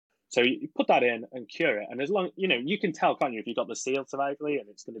So you put that in and cure it, and as long you can tell, can't you, if you've got the seal survivally and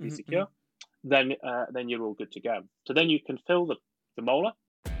it's going to be secure, then you're all good to go. So then you can fill the molar.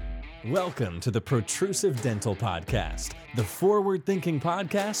 Welcome to the Protrusive Dental Podcast, the forward-thinking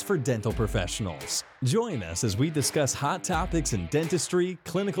podcast for dental professionals. Join us as we discuss hot topics in dentistry,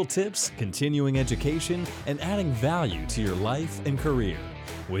 clinical tips, continuing education, and adding value to your life and career.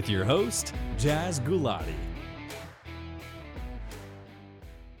 With your host, Jazz Gulati.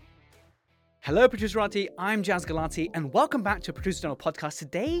 Hello, Protruserati. I'm Jazz Gulati, and welcome back to Protrusive Dental Podcast.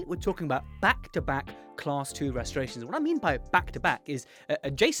 Today, we're talking about back-to-back Class 2 restorations. What I mean by back-to-back is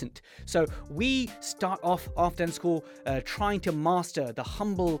adjacent. So we start off after dental school trying to master the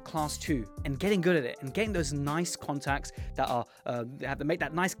humble Class 2 and getting good at it and getting those nice contacts that are that make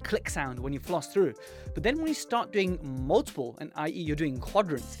that nice click sound when you floss through. But then when you start doing multiple, and i.e. you're doing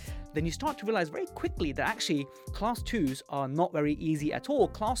quadrants, then you start to realize very quickly that actually Class 2s are not very easy at all.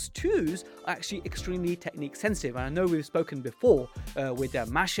 Class 2s are actually extremely technique sensitive. And I know we've spoken before with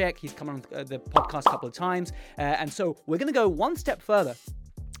Mashek. He's come on the podcast a couple of times. And so we're going to go one step further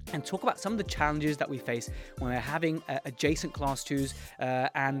and talk about some of the challenges that we face when we're having adjacent Class 2s.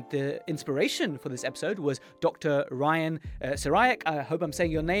 And the inspiration for this episode was Dr. Ryan Sirayak. I hope I'm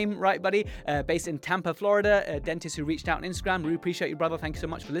saying your name right, buddy. Based in Tampa, Florida, a dentist who reached out on Instagram. Really appreciate you, brother. Thank you so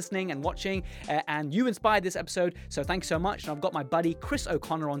much for listening and watching. And you inspired this episode, so thank you so much. And I've got my buddy Chris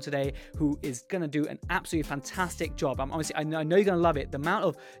O'Connor on today, who is going to do an absolutely fantastic job. I know you're going to love it. The amount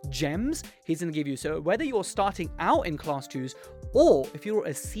of gems he's going to give you. So whether you're starting out in Class 2s or if you're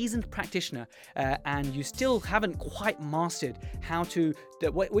a seasoned practitioner and you still haven't quite mastered how to,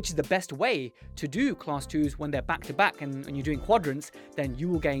 which is the best way to do Class 2s when they're back-to-back and you're doing quadrants, then you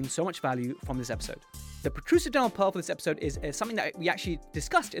will gain so much value from this episode. The protrusive dental pearl for this episode is something that we actually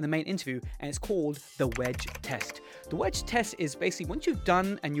discussed in the main interview, and it's called the wedge test. The wedge test is basically once you've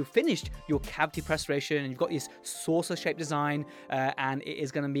done and you've finished your cavity restoration and you've got this saucer-shaped design and it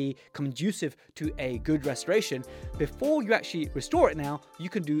is going to be conducive to a good restoration, before you actually restore it now, you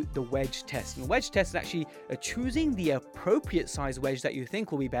can do the wedge test. And the wedge test is actually choosing the appropriate size wedge that you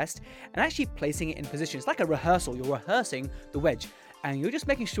think will be best and actually placing it in position. It's like a rehearsal. You're rehearsing the wedge. And you're just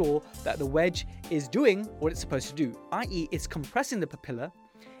making sure that the wedge is doing what it's supposed to do, i.e. it's compressing the papilla,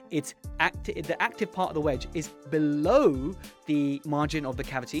 the active part of the wedge is below the margin of the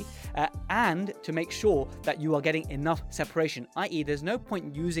cavity, and to make sure that you are getting enough separation, i.e. there's no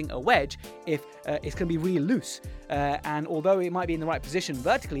point using a wedge if it's going to be really loose, and although it might be in the right position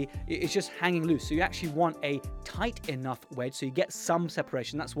vertically, it's just hanging loose. So you actually want a tight enough wedge so you get some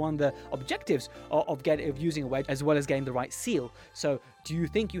separation. That's one of the objectives of using a wedge, as well as getting the right seal. So do you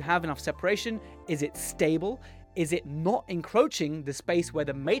think you have enough separation? Is it stable? Is it not encroaching the space where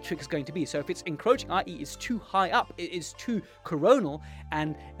the matrix is going to be? So if it's encroaching, i.e. it's too high up, it is too coronal,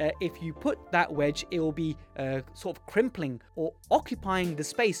 and if you put that wedge, it will be sort of crimpling or occupying the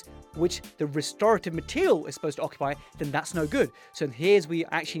space which the restorative material is supposed to occupy, then that's no good. So here's where you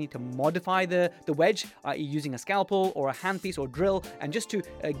actually need to modify the wedge, i.e. using a scalpel or a handpiece or drill, and just to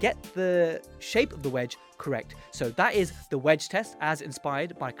get the shape of the wedge correct. So that is the wedge test as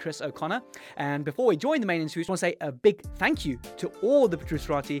inspired by Chris O'Connor. And before we join the main interview, I want to say a big thank you to all the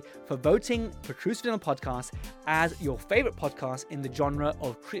Protruserati for voting Protrusive Dental Podcast as your favorite podcast in the genre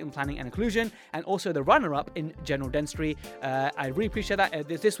of treatment planning and occlusion, and also the runner-up in general dentistry. I really appreciate that.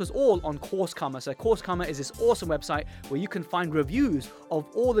 This was all on Course Karma. So Course Karma is this awesome website where you can find reviews of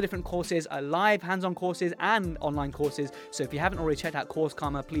all the different courses, live hands-on courses and online courses. So if you haven't already checked out Course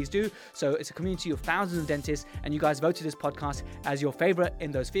Karma, please do. So it's a community of thousands of dentists, and you guys voted this podcast as your favorite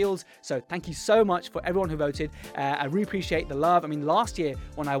in those fields. So thank you so much for everyone who voted. I really appreciate the love. I mean, last year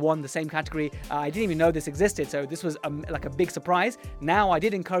when I won the same category, I didn't even know this existed. So this was like a big surprise. Now I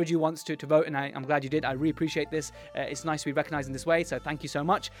did encourage you once to vote, and I'm glad you did. I really appreciate this. It's nice to be recognized in this way. So thank you so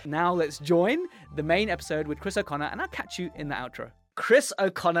much. Now let's join the main episode with Chris O'Connor, and I'll catch you in the outro. Chris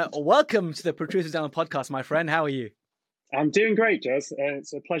O'Connor, welcome to the Protrusive Dental Podcast, my friend. How are you? I'm doing great, Jazz.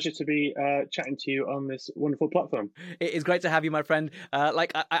 It's a pleasure to be chatting to you on this wonderful platform. It is great to have you, my friend.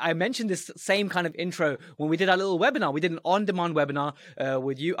 I mentioned this same kind of intro when we did our little webinar. We did an on-demand webinar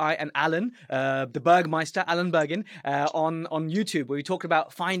with you, I, and Alan, the Bergmeister, Alan Bergen, on YouTube, where we talked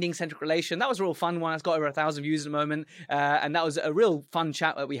about finding centric relation. That was a real fun one. It's got over 1,000 views at the moment, and that was a real fun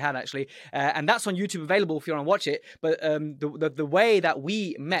chat that we had, actually. And that's on YouTube, available if you want to watch it. But the way that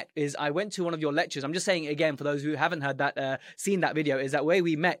we met is I went to one of your lectures. I'm just saying it again for those who haven't heard that seen that video, is that way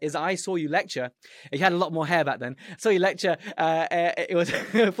we met is I saw you lecture. You had a lot more hair back then. So you lecture. It was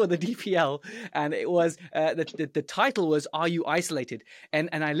for the DPL, and it was the title was "Are You Isolated?" And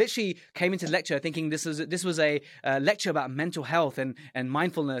I literally came into the lecture thinking this was a lecture about mental health and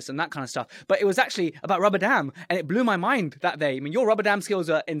mindfulness and that kind of stuff. But it was actually about rubber dam, and it blew my mind that day. I mean, your rubber dam skills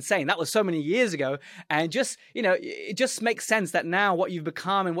are insane. That was so many years ago, and just it just makes sense that now what you've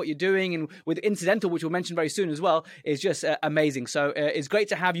become and what you're doing, and with Incidental, which we'll mention very soon as well, is just amazing. So it's great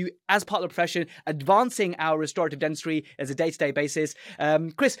to have you as part of the profession, advancing our restorative dentistry as a day-to-day basis.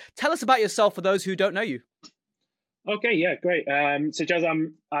 Chris, tell us about yourself for those who don't know you. Okay, yeah, great. So Jazz,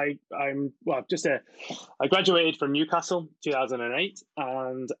 I graduated from Newcastle 2008,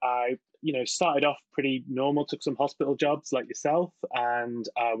 and I started off pretty normal, took some hospital jobs like yourself, and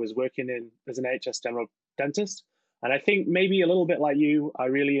I was working as an NHS general dentist. And I think maybe a little bit like you, I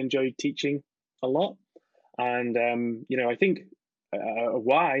really enjoyed teaching a lot. And I think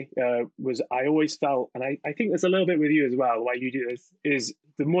why was I always felt, and I think there's a little bit with you as well, why you do this, is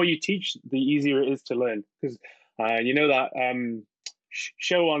the more you teach, the easier it is to learn. Because that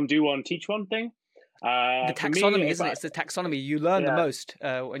show one, do one, teach one thing. The taxonomy, isn't it? It's the taxonomy. You learn the most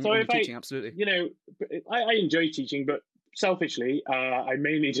when you're teaching, absolutely. I enjoy teaching, but selfishly, I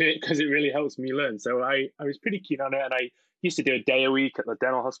mainly do it because it really helps me learn. So I was pretty keen on it, and I used to do a day a week at the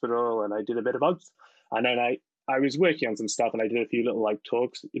dental hospital, and I did a bit of odds. And then I was working on some stuff, and I did a few little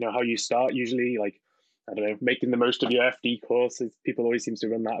talks, how you start usually, I don't know, making the most of your FD courses. People always seem to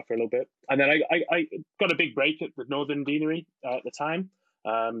run that for a little bit. And then I got a big break at the Northern Deanery at the time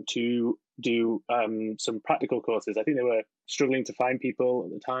to do some practical courses. I think they were struggling to find people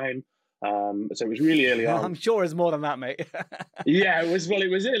at the time. So it was really early on. I'm sure it's more than that, mate. Yeah, it was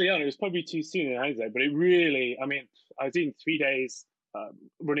early on. It was probably too soon in hindsight, but it really, I was doing 3 days,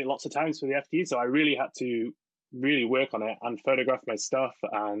 running lots of times for the FD. So I really had to really work on it and photograph my stuff.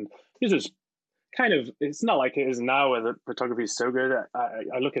 And this was it's not like it is now where the photography is so good.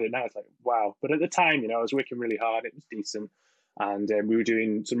 I look at it now, it's like, wow. But at the time, I was working really hard. It was decent. And we were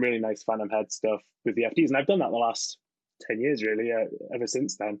doing some really nice Phantom Head stuff with the FDs. And I've done that the last 10 years, really, ever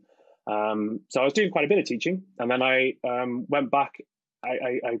since then. So I was doing quite a bit of teaching. And then I went back.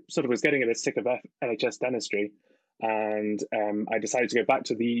 I sort of was getting a bit sick of NHS dentistry. And I decided to go back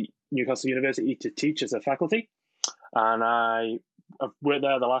to the Newcastle University to teach as a faculty. And I've worked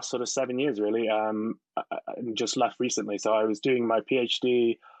there the last sort of 7 years, really. I just left recently. So I was doing my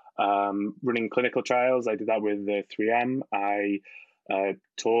PhD, running clinical trials. I did that with 3M. I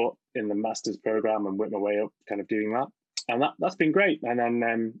taught in the master's program and worked my way up kind of doing that. And that's been great. And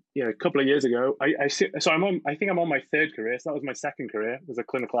then, a couple of years ago, I think I'm on my third career. So that was my second career, was a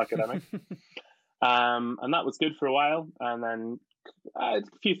clinical academic. And that was good for a while. And then a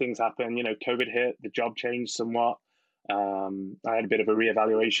few things happened. COVID hit, the job changed somewhat. I had a bit of a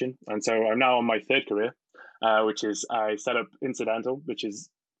reevaluation, and so I'm now on my third career, which is I set up Incidental, which is,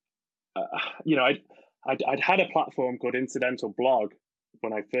 I'd had a platform called Incidental Blog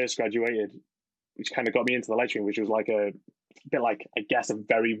when I first graduated, which kind of got me into the lecturing, which was like a bit like, I guess, a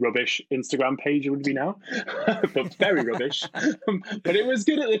very rubbish Instagram page would be now, but very rubbish. But it was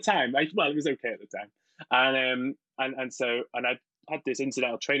good at the time. It was okay at the time, and I had this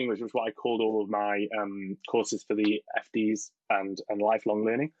incidental training, which was what I called all of my courses for the FDs and lifelong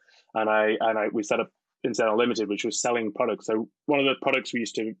learning. And we set up Incidental Limited, which was selling products. So one of the products we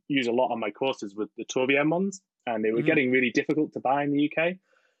used to use a lot on my courses was the TOR-VM ones, and they were getting really difficult to buy in the UK.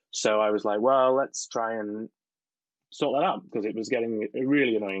 So I was like, well, let's try and sort that out, because it was getting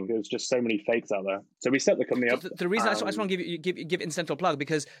really annoying. There was just so many fakes out there. So we set the company up. The reason I just want to give Incidental a plug,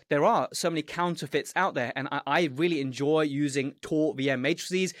 because there are so many counterfeits out there, and I really enjoy using TOR-VM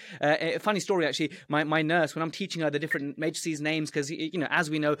matrices. A funny story, actually. My nurse, when I'm teaching her the different matrices names, because as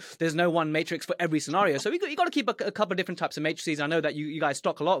we know, there's no one matrix for every scenario. So you got to keep a couple of different types of matrices. I know that you guys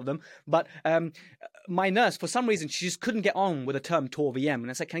stock a lot of them, but my nurse, for some reason, she just couldn't get on with the term TOR-VM. And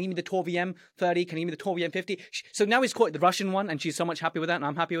I said, can you give me the TOR-VM 30? Can you give me the TOR-VM 50? So now he's called it the Russian one, and she's so much happy with that, and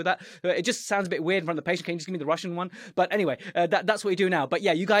I'm happy with that. It just sounds a bit weird in front of the patient. Can you just give me the Russian one? But anyway, that's what we do now. But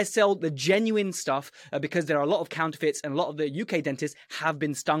yeah, you guys sell the genuine stuff because there are a lot of counterfeits, and a lot of the UK dentists have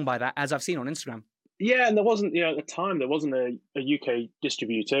been stung by that, as I've seen on Instagram. Yeah, and there wasn't, at the time, there wasn't a UK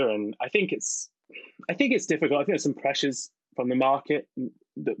distributor, and I think it's difficult. I think there's some pressures from the market.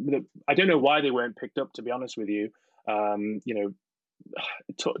 I don't know why they weren't picked up, to be honest with you. To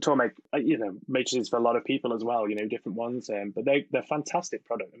make matrices for a lot of people as well, different ones, but they're fantastic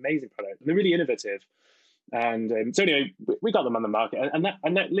product, amazing product, and they're really innovative. And so anyway, we got them on the market, and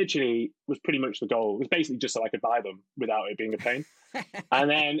that literally was pretty much the goal. It was basically just so I could buy them without it being a pain. And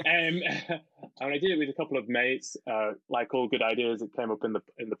then and I did it with a couple of mates. Like all good ideas, it came up in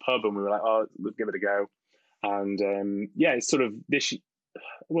the pub, and we were like, oh, let's give it a go. And yeah, it's sort of this.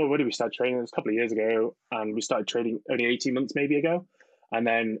 Well, when did we start trading? It was a couple of years ago, and we started trading only 18 months maybe ago. And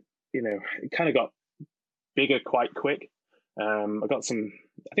then, it kind of got bigger quite quick. I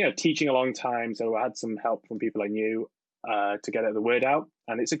think I was teaching a long time, so I had some help from people I knew to get the word out.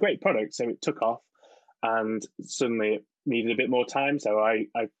 And it's a great product, so it took off, and suddenly it needed a bit more time. So I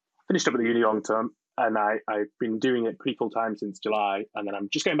finished up at the uni long term, and I've been doing it pretty full time since July. And then I'm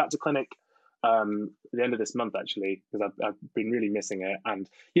just going back to clinic at the end of this month, actually, because I've been really missing it. And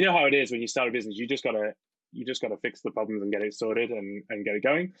you know how it is when you start a business, you just gotta fix the problems and get it sorted and get it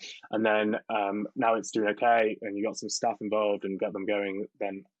going. And then now it's doing okay, and you got some staff involved and get them going.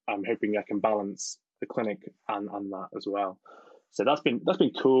 Then I'm hoping I can balance the clinic and that as well. So that's been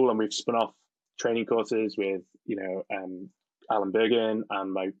cool, and we've spun off training courses with Alan Bergen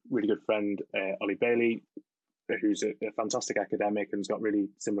and my really good friend Ollie Bailey, who's a fantastic academic and's got really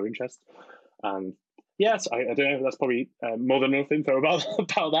similar interests. And yes, I don't know. That's probably more than enough info about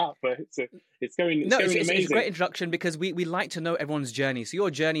that, but it's going amazing. It's a great introduction, because we like to know everyone's journey. So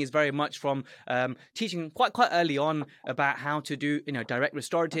your journey is very much from teaching quite early on about how to do direct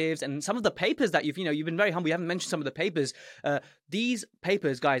restoratives, and some of the papers that you've been very humble. You haven't mentioned some of the papers. These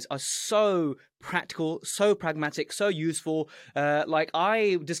papers, guys, are so practical, so pragmatic, so useful. Like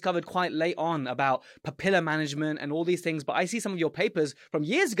I discovered quite late on about papilla management and all these things, but I see some of your papers from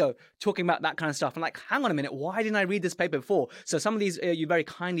years ago talking about that kind of stuff. I'm like, hang on a minute, why didn't I read this paper before? So some of these you very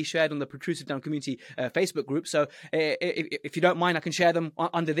kindly shared on the Protrusive Dental Community Facebook group. So if you don't mind, I can share them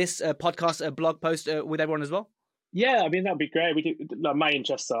under this podcast blog post with everyone as well. Yeah, I mean, that'd be great. My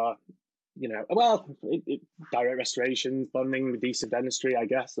interests are direct restorations, bonding, adhesive dentistry, I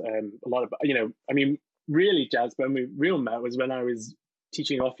guess. A lot of, I mean, really, Jazz, when we real met was when I was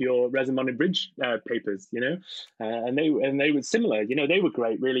teaching off your resin bonded bridge papers, and they were similar. They were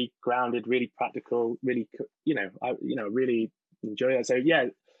great, really grounded, really practical, really, I really enjoy that. So yeah,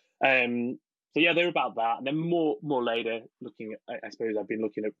 they're about that. And then more later, looking at, I suppose I've been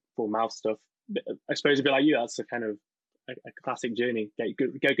looking at full mouth stuff. I suppose a bit like you, that's a kind of a classic journey. Get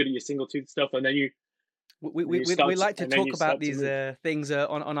good at your single tooth stuff, and then we like to talk about these things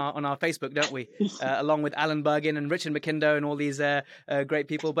on our Facebook, don't we? Along with Alan Bergen and Richard McKindo and all these great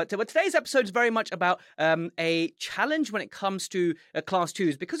people. But today's episode is very much about a challenge when it comes to Class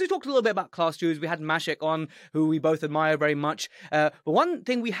 2s. Because we talked a little bit about Class 2s, we had Mashek on, who we both admire very much. But one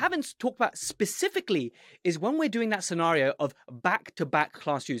thing we haven't talked about specifically is when we're doing that scenario of back-to-back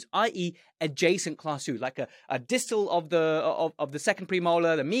Class 2s, i.e. adjacent Class 2, like a distal of the second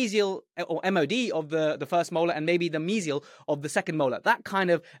premolar, the mesial or MOD of the first molar, and maybe the mesial of the second molar. That kind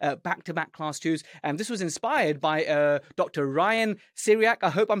of back-to-back Class 2s. And this was inspired by Dr. Ryan Syriac. I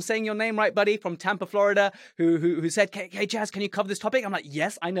hope I'm saying your name right, buddy, from Tampa, Florida, who said, hey, Jazz, can you cover this topic? I'm like,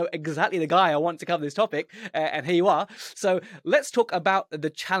 yes, I know exactly the guy I want to cover this topic. And here you are. So let's talk about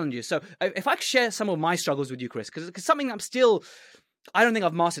the challenges. So if I could share some of my struggles with you, Chris, because something I don't think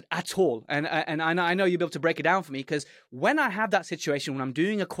I've mastered at all. And I know you'll be able to break it down for me, because when I have that situation, when I'm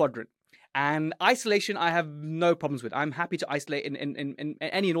doing a quadrant, and isolation, I have no problems with. I'm happy to isolate in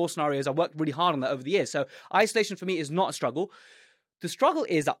any and all scenarios. I've worked really hard on that over the years. So isolation for me is not a struggle. The struggle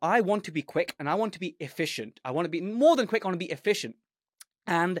is that I want to be quick and I want to be efficient. I want to be more than quick, I want to be efficient.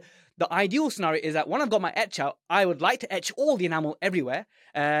 And the ideal scenario is that when I've got my etch out, I would like to etch all the enamel everywhere.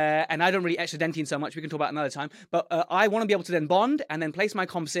 And I don't really etch the dentine so much. We can talk about it another time. But I want to be able to then bond and then place my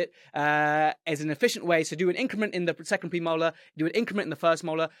composite as an efficient way. So do an increment in the second premolar, do an increment in the first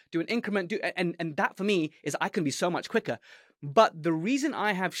molar, do an increment, and that for me is I can be so much quicker. But the reason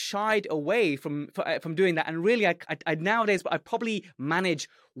I have shied away from doing that, and really I nowadays I probably manage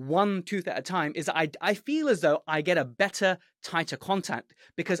one tooth at a time, is that I feel as though I get a better, tighter contact,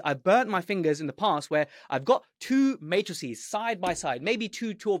 because I burnt my fingers in the past where I've got two matrices side by side, maybe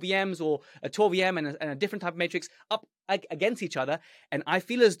two 12EMs or a 12EM and a different type of matrix up against each other, and I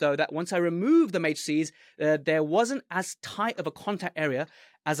feel as though that once I remove the matrices, there wasn't as tight of a contact area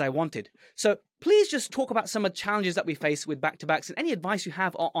as I wanted. So please just talk about some of the challenges that we face with back-to-backs and any advice you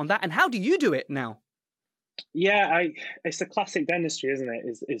have on that, and how do you do it now? Yeah, it's the classic dentistry, isn't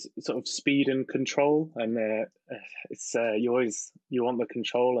it? Is sort of speed and control, and it's you want the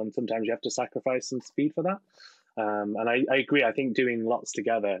control, and sometimes you have to sacrifice some speed for that. And I agree. I think doing lots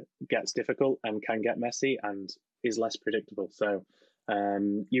together gets difficult and can get messy and is less predictable. So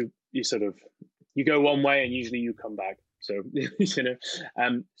you go one way and usually you come back. So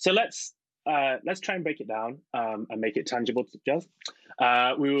so let's let's try and break it down and make it tangible, Jazz.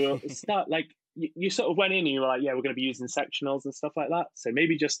 We will start like you sort of went in and you were like, yeah, we're going to be using sectionals and stuff like that. So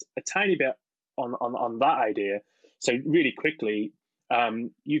maybe just a tiny bit on that idea. So really quickly,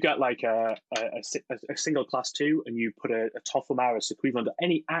 you got like a single class 2 and you put a Toffel-Maris equivalent to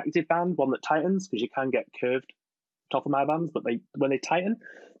any active band, one that tightens, because you can get curved Toffel-Maris bands, but when they tighten,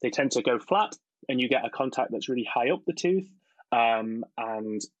 they tend to go flat and you get a contact that's really high up the tooth.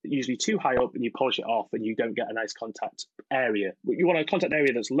 And usually too high up, and you polish it off and you don't get a nice contact area. You want a contact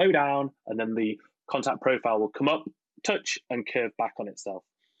area that's low down, and then the contact profile will come up, touch, and curve back on itself.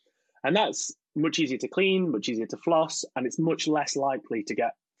 And that's much easier to clean, much easier to floss, and it's much less likely to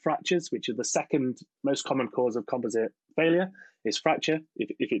get fractures, which are the second most common cause of composite failure, is fracture.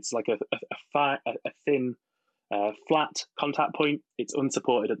 If it's like a thin, flat contact point, it's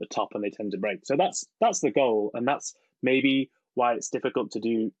unsupported at the top and they tend to break. So that's the goal, and that's maybe why it's difficult to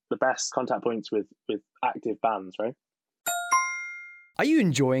do the best contact points with active bands, right? Are you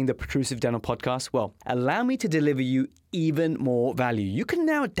enjoying the Protrusive Dental Podcast? Well, allow me to deliver you even more value. You can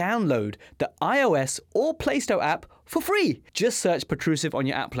now download the iOS or Play Store app for free. Just search Protrusive on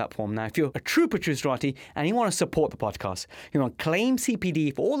your app platform. Now, if you're a true Protruserati and you want to support the podcast, you want to claim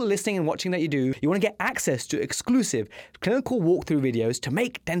CPD for all the listening and watching that you do, you want to get access to exclusive clinical walkthrough videos to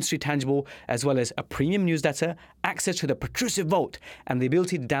make dentistry tangible, as well as a premium newsletter, access to the Protrusive Vault, and the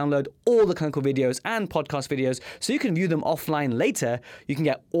ability to download all the clinical videos and podcast videos so you can view them offline later, you can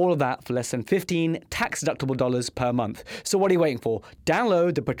get all of that for less than $15 tax-deductible dollars per month. So what are you waiting for?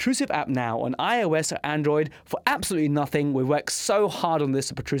 Download the Protrusive app now on iOS or Android for absolutely nothing. We worked so hard on this,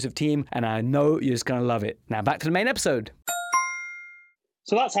 the Protrusive team, and I know you're just going to love it. Now back to the main episode.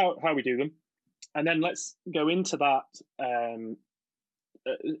 So that's how we do them. And then let's go into that. And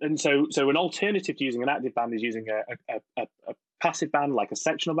so an alternative to using an active band is using a passive band, like a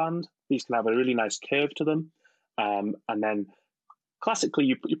sectional band. These can have a really nice curve to them. And then classically,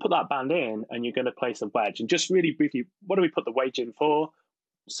 you put that band in and you're going to place a wedge. And just really briefly, what do we put the wedge in for?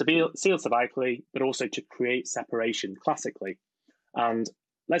 Seal cervically, but also to create separation classically. And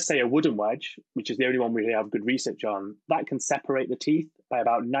let's say a wooden wedge, which is the only one we have good research on, that can separate the teeth by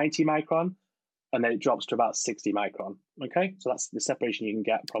about 90 micron, and then it drops to about 60 micron. Okay, so that's the separation you can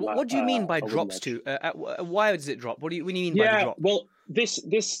get from that. What do you mean by drops to? Why does it drop? What do you mean by the drop? Well, this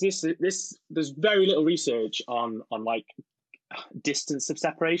there's very little research on like distance of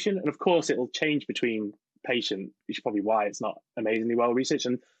separation, and of course it will change between patient, which is probably why it's not amazingly well researched.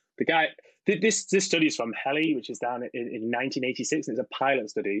 And the guy, this study is from Helly, which is down in 1986, and it's a pilot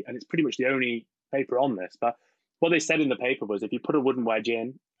study, and it's pretty much the only paper on this. But what they said in the paper was if you put a wooden wedge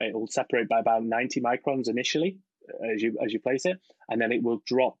in, it will separate by about 90 microns initially as you place it, and then it will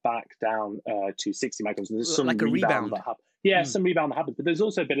drop back down to 60 microns. And there's some like a rebound that happens. Yeah, some rebound that happens. But there's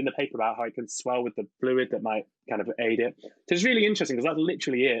also a bit in the paper about how it can swell with the fluid that might kind of aid it. So it's really interesting because that's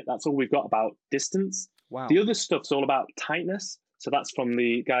literally it. That's all we've got about distance. Wow. The other stuff's all about tightness. So that's from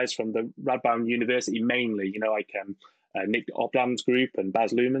the guys from the Radboud University mainly, like Nick Opdam's group and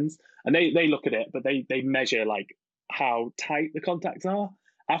Baz Luhrmann's. And they look at it, but they measure like how tight the contacts are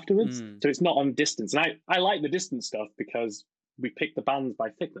afterwards. So it's not on distance. And I like the distance stuff because we pick the bands by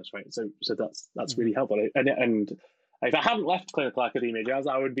thickness, right? So that's really helpful. And if I hadn't left clinical academia, Jazz,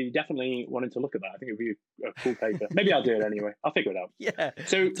 I would be definitely wanting to look at that. I think it would be a cool paper. Maybe I'll do it anyway. I'll figure it out. Yeah.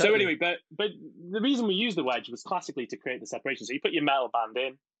 So anyway, but the reason we use the wedge was classically to create the separation. So you put your metal band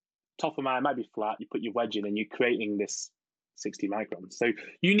in, top of mine might be flat, you put your wedge in and you're creating this 60 microns. So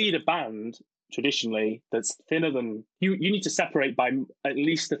you need a band traditionally that's thinner than, you need to separate by at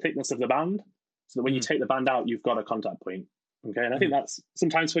least the thickness of the band so that when you take the band out, you've got a contact point. Okay. And I think that's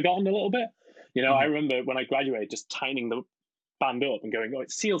sometimes forgotten a little bit. I remember when I graduated, just tightening the band up and going, oh,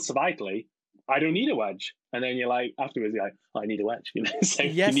 it's sealed cervically. I don't need a wedge. And then you're like, afterwards, you're like, oh, I need a wedge. So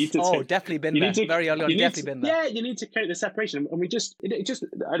yes. You need to definitely been there. Very early on, definitely been there. Yeah, you need to create the separation. And it just,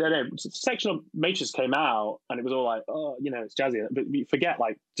 I don't know, sectional matrix came out and it was all like, oh, it's jazzy. But you forget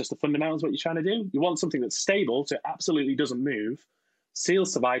like just the fundamentals, what you're trying to do. You want something that's stable, so it absolutely doesn't move,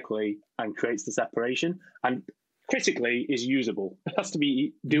 seals cervically and creates the separation. And critically is usable. It has to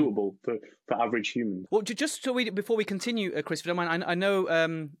be doable for average humans. Well, just so before we continue, Chris, if you don't mind, I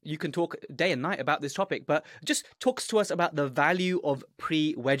know you can talk day and night about this topic, but just talk to us about the value of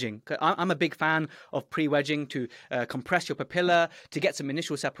pre-wedging. I'm a big fan of pre-wedging to compress your papilla, to get some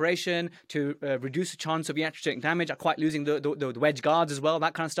initial separation, to reduce the chance of iatrogenic damage, quite losing the wedge guards as well,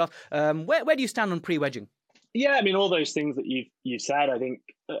 that kind of stuff. Where do you stand on pre-wedging? Yeah, I mean, all those things that you've said, I think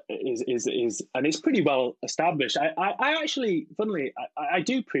and it's pretty well established. I actually, funnily, I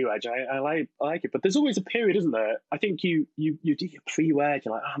do pre-wedge. I like it, but there's always a period, isn't there? I think you do your pre-wedge.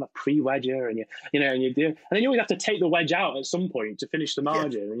 You're like, I'm a pre-wedger, and and you do, and then you always have to take the wedge out at some point to finish the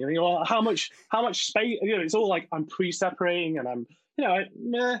margin. And you think, well, how much space? It's all like I'm pre-separating, and I'm but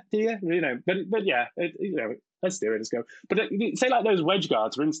yeah, let's do it. Let's go. But say like those wedge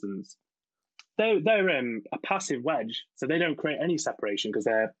guards, for instance. They're a passive wedge, so they don't create any separation because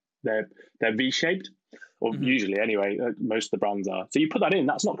they're V-shaped, or usually anyway. Most of the brands are. So you put that in,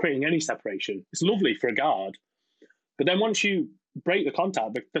 that's not creating any separation. It's lovely for a guard, but then once you break the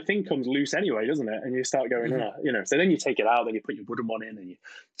contact, the thing comes loose anyway, doesn't it? And you start going, So then you take it out, then you put your wooden one in, and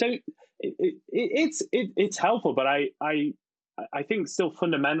so it's helpful. But I think still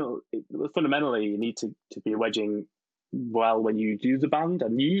fundamentally you need to be wedging well when you do the band,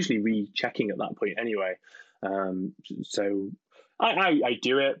 and usually rechecking at that point anyway. So I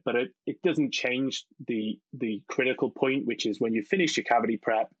do it, but it doesn't change the critical point, which is when you finish your cavity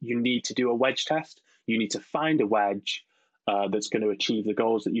prep, you need to do a wedge test. You need to find a wedge that's going to achieve the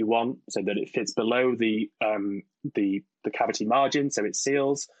goals that you want, so that it fits below the cavity margin, so it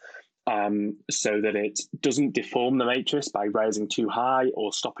seals, so that it doesn't deform the matrix by rising too high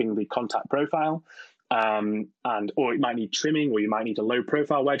or stopping the contact profile. Or it might need trimming, or you might need a low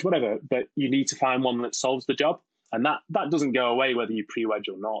profile wedge, whatever, but you need to find one that solves the job. And that doesn't go away whether you pre-wedge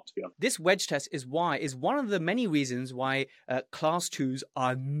or not, to be honest. This wedge test is one of the many reasons why class 2s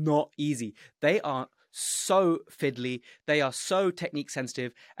are not easy. They are so fiddly, they are so technique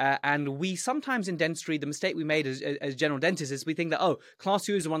sensitive, and we sometimes in dentistry, the mistake we made as general dentists is we think that, class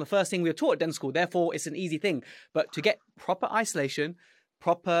 2s are one of the first things we were taught at dental school, therefore it's an easy thing. But to get proper isolation,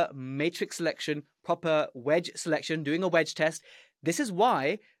 proper matrix selection, proper wedge selection, doing a wedge test. This is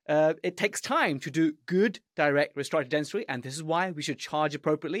why it takes time to do good direct restorative dentistry, and this is why we should charge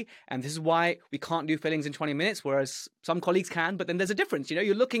appropriately, and this is why we can't do fillings in 20 minutes, whereas some colleagues can, but then there's a difference.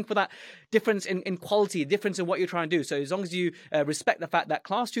 You're looking for that difference in quality, difference in what you're trying to do. So as long as you respect the fact that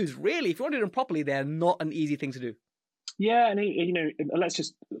class 2s really, if you want to do them properly, they're not an easy thing to do. Yeah, and let's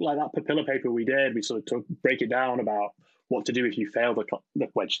just, like that papilla paper we did, we sort of break it down about what to do if you fail the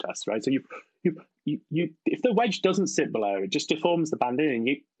wedge test, right? So you if the wedge doesn't sit below, it just deforms the band in, and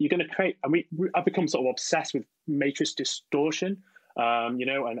you're going to create. And I've become sort of obsessed with matrix distortion,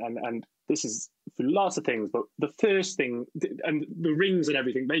 and this is for lots of things. But the first thing, and the rings and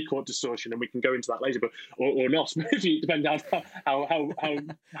everything, they cause distortion, and we can go into that later, but or not, depending on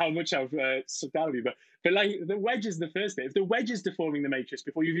how much I've sucked out of you. But like the wedge is the first bit. If the wedge is deforming the matrix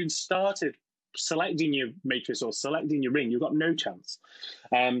before you've even started selecting your matrix or selecting your ring, you've got no chance.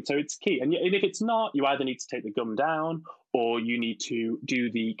 So it's key. And if it's not, you either need to take the gum down, or you need to do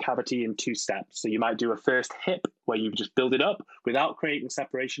the cavity in 2 steps. So you might do a first hip where you just build it up without creating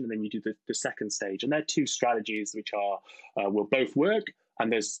separation, and then you do the second stage. And they're 2 strategies which will both work. And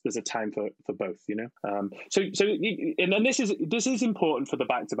there's a time for both, So and then this is important for the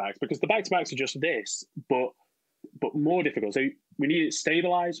back-to-backs, because the back-to-backs are just this, but more difficult. So we need it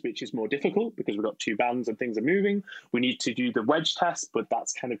stabilized, which is more difficult because we've got 2 bands and things are moving. We need to do the wedge test, but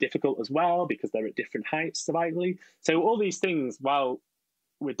that's kind of difficult as well because they're at different heights slightly. So all these things, while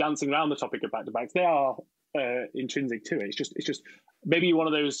we're dancing around the topic of back-to-backs, they are intrinsic to it. It's just maybe one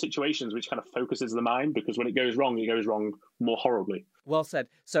of those situations which kind of focuses the mind, because when it goes wrong more horribly. Well said.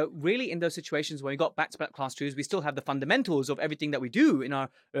 So really in those situations when we got back-to-back class 2s, we still have the fundamentals of everything that we do in our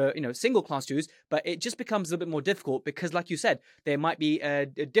single class 2s, but it just becomes a little bit more difficult because, like you said, there might be a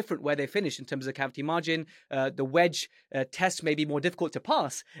different where they finish in terms of the cavity margin. The wedge test may be more difficult to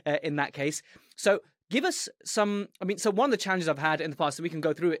pass in that case. So give us some, so one of the challenges I've had in the past, so we can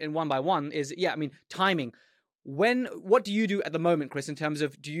go through it in one by one, is, timing. What do you do at the moment, Chris, in terms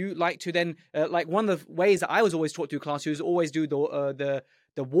of, do you like to then, like one of the ways that I was always taught to do class 2 is always do the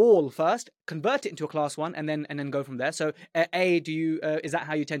wall first, convert it into a class 1, and then go from there. So do you, is that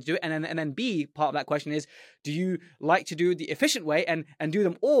how you tend to do it? And then B, part of that question is, do you like to do the efficient way and do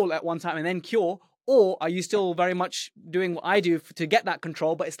them all at one time and then cure? Or are you still very much doing what I do to get that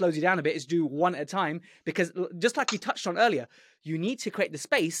control, but it slows you down a bit, is do one at a time? Because just like you touched on earlier, you need to create the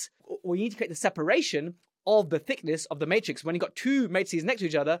space, or you need to create the separation of the thickness of the matrix. When you've got 2 matrices next to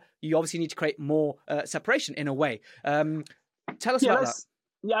each other, you obviously need to create more separation in a way. Tell us about that.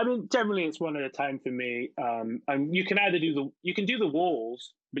 Yeah, generally it's one at a time for me. And you can either do the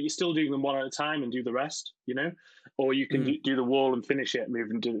walls, but you're still doing them one at a time and do the rest, or you can do the wall and finish it, move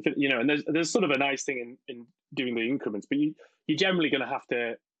and do and there's sort of a nice thing in doing the increments, but you're generally going to have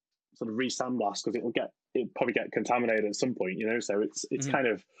to sort of re-sandblast because it'll probably get contaminated at some point, so it's kind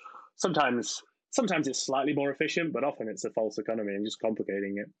of, sometimes sometimes it's slightly more efficient, but often it's a false economy and just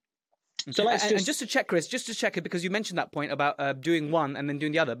complicating it. So and just to check, Chris, just to check it, because you mentioned that point about doing one and then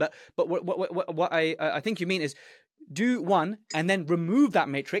doing the other. But what I think you mean is do one and then remove that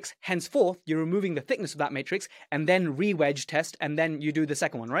matrix. Henceforth, you're removing the thickness of that matrix, and then re-wedge test, and then you do the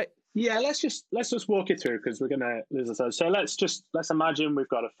second one, right? Yeah, let's just walk it through because we're gonna lose ourselves. So let's imagine we've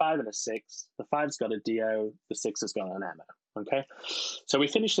got a 5 and a 6. The 5's got a DO, the 6 has got an MO. Okay, so we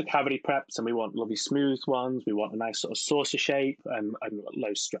finish the cavity preps and we want lovely smooth ones. We want a nice sort of saucer shape and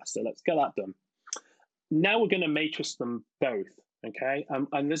low stress. So let's get that done. Now we're going to matrix them both. Okay,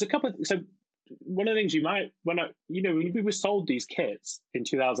 and there's a couple of so. One of the things you might, we were sold these kits in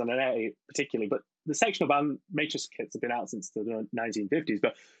 2008 particularly, but the sectional band matrix kits have been out since the 1950s,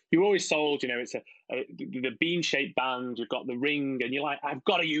 but you're always sold, it's the bean-shaped band, you've got the ring, and you're like, I've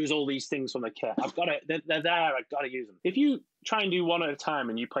got to use all these things from the kit. They're there, I've got to use them. If you try and do one at a time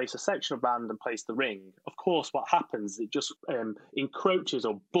and you place a sectional band and place the ring, of course, what happens, it just encroaches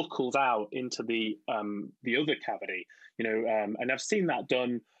or buckles out into the other cavity, and I've seen that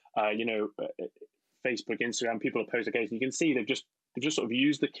done. Facebook, Instagram, people have posted occasionally. You can see they've just sort of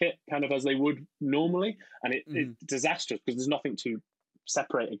used the kit kind of as they would normally, and it's disastrous because there's nothing to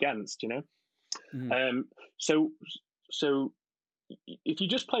separate against, So if you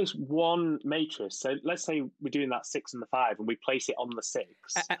just place one matrix, so let's say we're doing that 6 and the 5, and we place it on the 6.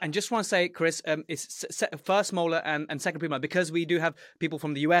 And just want to say, Chris, it's first molar and second premolar, because we do have people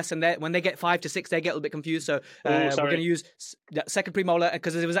from the US, and when they get 5 to 6, they get a little bit confused. So we're going to use second premolar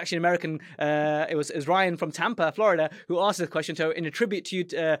because it was actually an American. It was Ryan from Tampa, Florida, who asked this question. So in a tribute to you,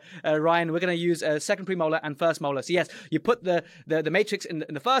 Ryan, we're going to use second premolar and first molar. So yes, you put the matrix in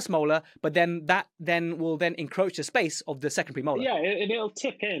the first molar, but then that will encroach the space of the second premolar. Yeah. It'll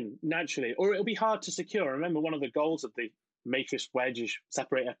tip in naturally, or it'll be hard to secure. Remember, one of the goals of the matrix wedge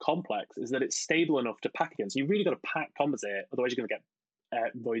separator complex is that it's stable enough to pack against. You've really got to pack composite, otherwise you're going to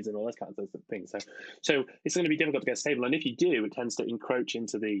get voids and all those kinds of things. So it's going to be difficult to get stable, and if you do, it tends to encroach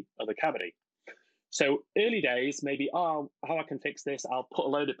into the other cavity. So early days, maybe how I can fix this? I'll put a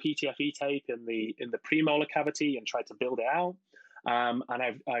load of PTFE tape in the premolar cavity and try to build it out. And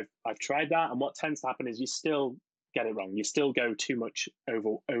I've tried that, and what tends to happen is you still get it wrong. You still go too much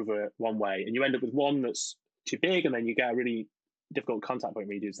over one way, and you end up with one that's too big, and then you get a really difficult contact point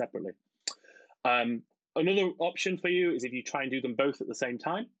when you do it separately. Another option for you is if you try and do them both at the same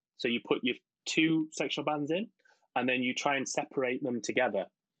time. So you put your 2 sectional bands in, and then you try and separate them together.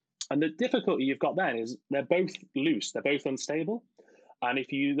 And the difficulty you've got then is they're both loose, they're both unstable. And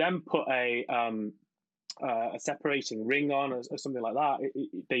if you then put a separating ring on or something like that,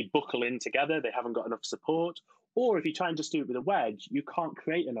 they buckle in together, they haven't got enough support. Or if you try and just do it with a wedge, you can't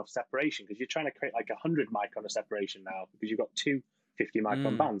create enough separation because you're trying to create like 100 micron of separation now because you've got 2 50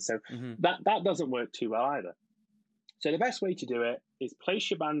 micron bands. So that doesn't work too well either. So the best way to do it is place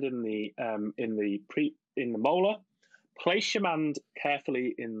your band in the molar, place your band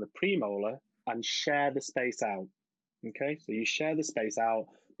carefully in the premolar, and share the space out. Okay, so you share the space out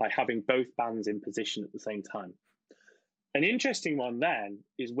by having both bands in position at the same time. An interesting one then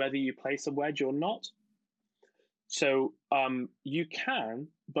is whether you place a wedge or not. So you can,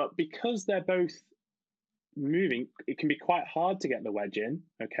 but because they're both moving, it can be quite hard to get the wedge in,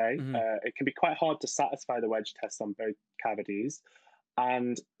 okay? It can be quite hard to satisfy the wedge test on both cavities.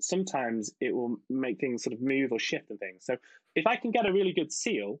 And sometimes it will make things sort of move or shift and things. So if I can get a really good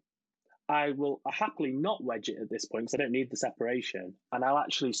seal, I will happily not wedge it at this point because I don't need the separation. And I'll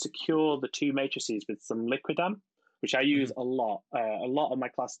actually secure the 2 matrices with some Liquidam, which I use a lot. A lot of my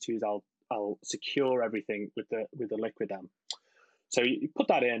class 2s, I'll secure everything with the Liquidam. So you put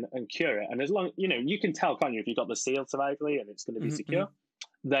that in and cure it, and as long you can tell, can't you, if you've got the seal survivally and it's going to be secure,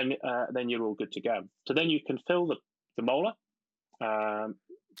 then you're all good to go. So then you can fill the molar.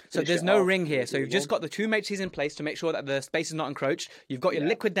 So there's no ring here. So you've just got the 2 matrices in place to make sure that the space is not encroached. You've got your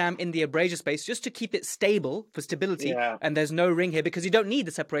Liquidam in the abrasure space just to keep it stable for stability. And there's no ring here because you don't need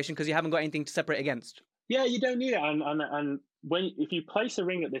the separation because you haven't got anything to separate against. Yeah, you don't need it. And if you place a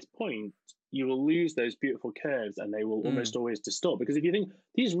ring at this point, you will lose those beautiful curves, and they will almost always distort. Because if you think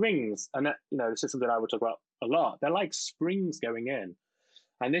these rings, and this is something I would talk about a lot, they're like springs going in.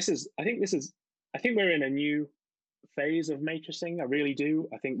 And I think we're in a new phase of matricing. I really do.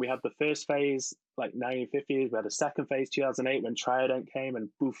 I think we had the first phase, like 1950s. We had a second phase, 2008, when Triodent came, and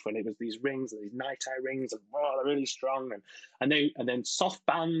boof, and it was these rings and these NiTi rings, and wow, they're really strong. And then soft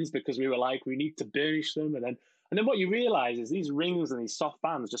bands, because we were like, we need to burnish them. And then what you realize is these rings and these soft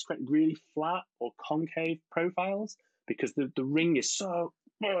bands just create really flat or concave profiles because the ring is so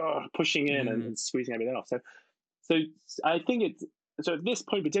pushing in and squeezing everything off. So I think so at this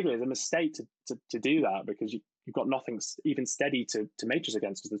point particularly, it's a mistake to do that because you've got nothing even steady to matrix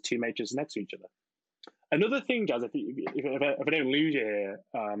against because there's two matrices next to each other. Another thing, Jazz, if I don't lose you here,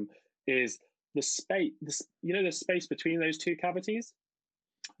 is the space. The space between those two cavities,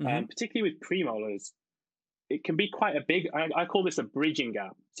 particularly with premolars, it can be quite a big. I call this a bridging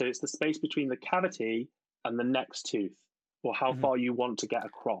gap. So it's the space between the cavity and the next tooth, or how far you want to get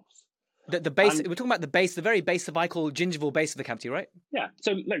across. The base. We're talking about the base, the very base of I call gingival base of the cavity, right? Yeah.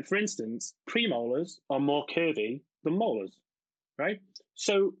 So, like for instance, premolars are more curvy than molars, right?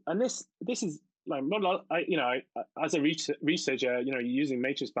 So, and this is like, as a researcher, you're using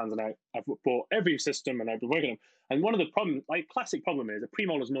matrix bands, and I've bought every system and I've been working on them. And one of the problems, like classic problem, is a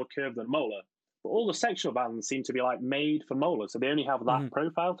premolar is more curved than a molar, but all the sectional bands seem to be like made for molars, so they only have that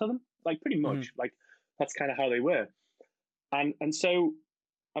profile to them, like pretty much, like that's kind of how they were. And so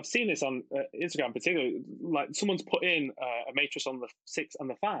I've seen this on Instagram, particularly, like someone's put in a matrix on the 6 and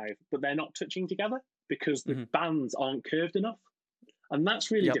the 5, but they're not touching together because the bands aren't curved enough. And that's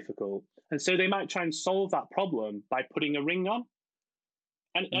really difficult. And so they might try and solve that problem by putting a ring on.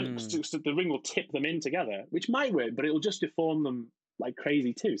 And so the ring will tip them in together, which might work, but it'll just deform them like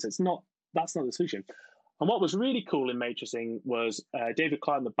crazy too. So that's not the solution. And what was really cool in matricing was David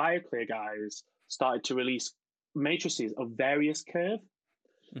Clark and the BioClear guys started to release matrices of various curve.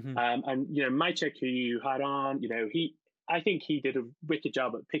 And Mychek, who you had on, I think he did a wicked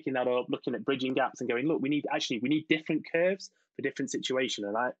job at picking that up, looking at bridging gaps and going, look, we need different curves for different situation.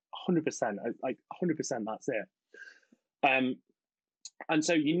 And 100%, that's it. And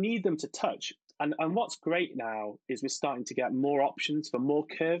so you need them to touch. And what's great now is we're starting to get more options for more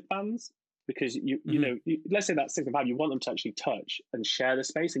curved bands, because let's say that 6 and 5, you want them to actually touch and share the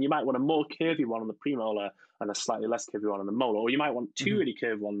space, and you might want a more curvy one on the premolar and a slightly less curvy one on the molar, or you might want two really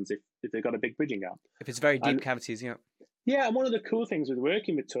curved ones if they've got a big bridging gap. If it's very deep cavities, Yeah, and one of the cool things with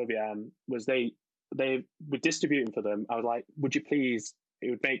working with Tobiam was they were distributing for them. I was like, would you please? It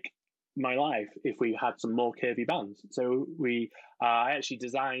would make my life if we had some more curvy bands. So I actually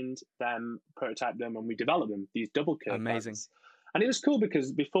designed them, prototyped them, and we developed them, these double curve bands. And it was cool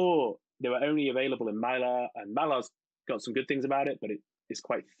because before they were only available in Mylar, and Mylar's got some good things about it, but it's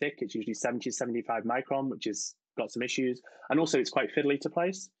quite thick. It's usually 70, 75 micron, which has got some issues. And also it's quite fiddly to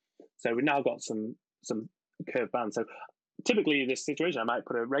place. So we've now got some curved bands. So typically in this situation, I might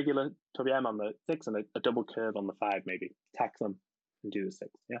put a regular Tobiam on the 6 and a double curve on the 5, maybe. Tack them and do the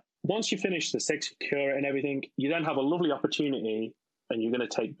 6. Yeah. Once you finish the 6, you cure it and everything, you then have a lovely opportunity, and you're going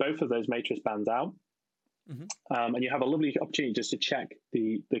to take both of those matrix bands out. And you have a lovely opportunity just to check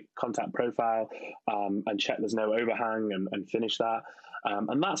the contact profile and check there's no overhang and finish that.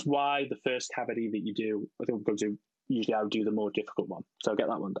 And that's why the first cavity that you do, I think we're going to usually I would do the more difficult one. So I'll get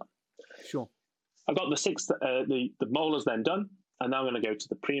that one done. Sure. I've got the 6, the molars then done, and now I'm going to go to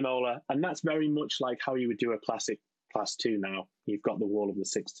the premolar, and that's very much like how you would do a classic class 2 now. You've got the wall of the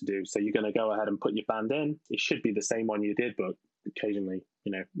 6 to do. So you're going to go ahead and put your band in. It should be the same one you did, but occasionally,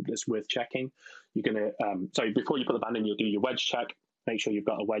 it's worth checking. You're going to, before you put the band in, you'll do your wedge check. Make sure you've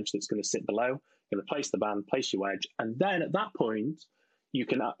got a wedge that's going to sit below. You're going to place the band, place your wedge, and then at that point, you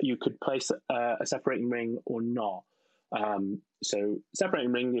could place a separating ring or not. So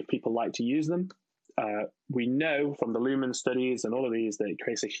separating ring, if people like to use them, we know from the Lumen studies and all of these that it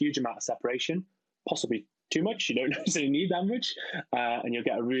creates a huge amount of separation, possibly too much. You don't necessarily need that much, and you'll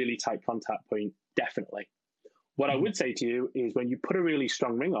get a really tight contact point, definitely. What I would say to you is when you put a really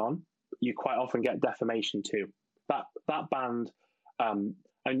strong ring on, you quite often get deformation too. That band,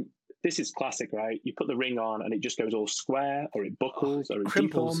 and this is classic, right? You put the ring on and it just goes all square, or it buckles, or it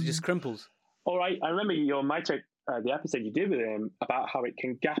crimples. deforms. It just crimples. All right. I remember your Mychek, the episode you did with him about how it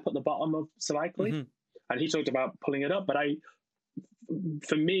can gap at the bottom of cervically, and he talked about pulling it up. But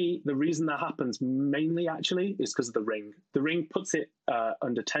for me, the reason that happens mainly actually is because of the ring. The ring puts it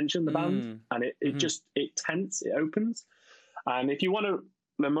under tension, the band, and it tense, it opens. And if you want to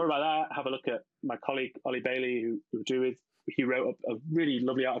learn more about that, have a look at my colleague Ollie Bailey, who he wrote a really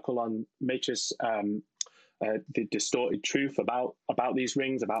lovely article on matrix, the distorted truth about these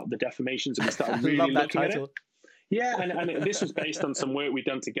rings, about the deformations, and we started really looking at it. Yeah, and this was based on some work we'd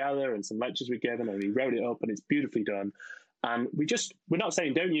done together and some lectures we'd given, and he wrote it up, and it's beautifully done. And we're not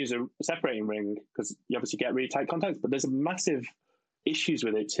saying don't use a separating ring, because you obviously get really tight contacts, but there's a massive issues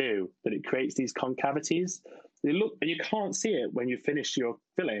with it too, that it creates these concavities. They look, and you can't see it when you finish your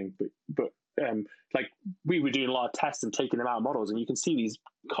filling, but like we were doing a lot of tests and taking them out of models, and you can see these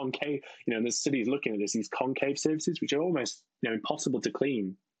concave, and the studies looking at this, these concave surfaces, which are almost impossible to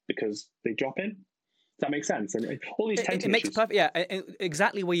clean because they drop in. that make sense? And all these tenting it makes issues. perfect,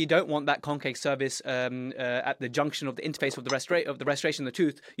 exactly where you don't want that concave surface at the junction of the interface of the restoration of the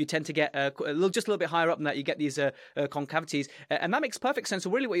tooth. You tend to get just a little bit higher up than that. You get these concavities, and that makes perfect sense.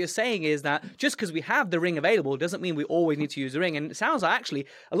 So really, what you're saying is that just because we have the ring available doesn't mean we always need to use the ring. And it sounds like actually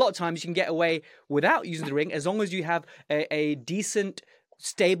a lot of times you can get away without using the ring as long as you have a decent,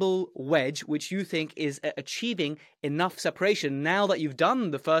 stable wedge which you think is achieving enough separation now that you've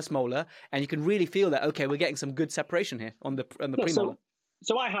done the first molar, and you can really feel that, okay, we're getting some good separation here on the premolar.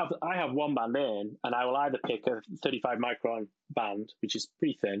 So I have one band in, and I will either pick a 35 micron band, which is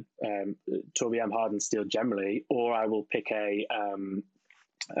pretty thin, 12EM hardened steel generally, or I will pick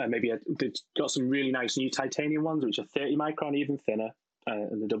they've got some really nice new titanium ones, which are 30 micron, even thinner.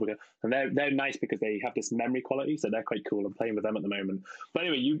 And the double go, and they're nice because they have this memory quality, so they're quite cool. I'm playing with them at the moment. But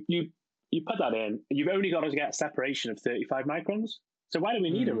anyway, you put that in. You've only got to get a separation of 35 microns. So why do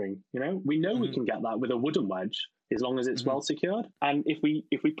we need a ring? We know we can get that with a wooden wedge as long as it's well secured. And if we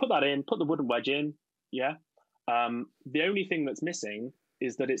put that in, put the wooden wedge in, the only thing that's missing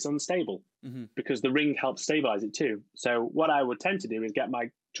is that it's unstable because the ring helps stabilize it too. So what I would tend to do is get my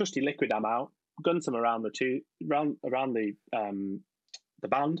trusty Liquidam out, gun some around the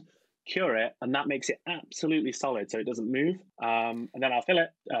band, cure it, and that makes it absolutely solid so it doesn't move. And then I'll fill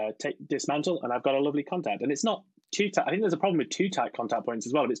it, dismantle, and I've got a lovely contact. And it's not too tight. I think there's a problem with too tight contact points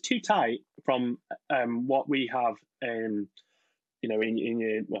as well. If it's too tight from what we have in your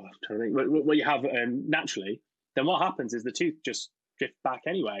what you have naturally, then what happens is the tooth just drifts back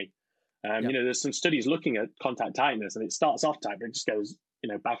anyway. There's some studies looking at contact tightness, and it starts off tight, but it just goes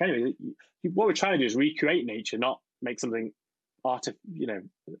back anyway. What we're trying to do is recreate nature, not make something I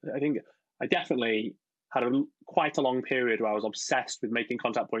think I definitely had quite a long period where I was obsessed with making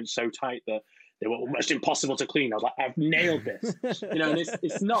contact points so tight that they were almost impossible to clean. I was like, I've nailed this, and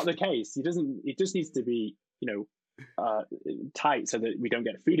it's not the case. It just needs to be, tight so that we don't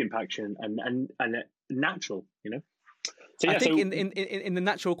get food impaction and natural, So, I think in the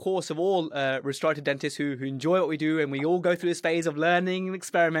natural course of all restorative dentists who enjoy what we do, and we all go through this phase of learning and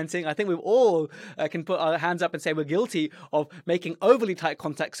experimenting, I think we all can put our hands up and say we're guilty of making overly tight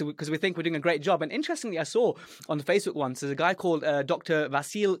contacts because we think we're doing a great job. And interestingly, I saw on the Facebook once, there's a guy called Dr.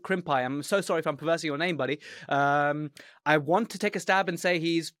 Vasil Krimpai. I'm so sorry if I'm perversing your name, buddy. I want to take a stab and say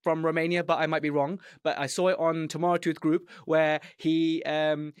he's from Romania, but I might be wrong. But I saw it on Tomorrow Tooth Group where he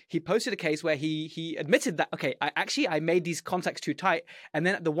posted a case where he admitted that, okay, I made these contacts too tight, and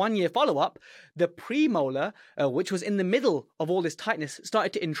then at the 1 year follow-up, the premolar, which was in the middle of all this tightness,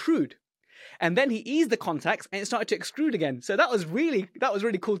 started to intrude, and then he eased the contacts and it started to extrude again. So that was really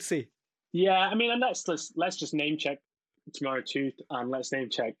cool to see. Yeah, I mean, and let's just name check Tomorrow Tooth, and let's name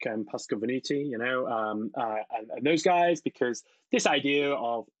check Pascal Venuti, and those guys, because this idea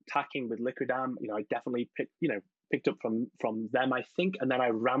of tacking with Liquidam, I definitely picked up from them, I think, and then I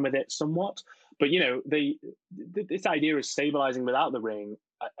ran with it somewhat. But this idea of stabilizing without the ring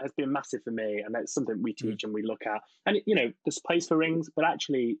has been massive for me, and that's something we teach and we look at. And there's place for rings, but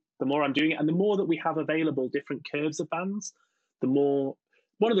actually, the more I'm doing it, and the more that we have available different curves of bands, the more.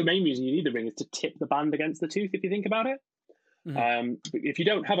 One of the main reasons you need the ring is to tip the band against the tooth. If you think about it, if you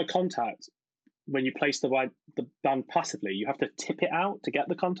don't have a contact when you place the band passively, you have to tip it out to get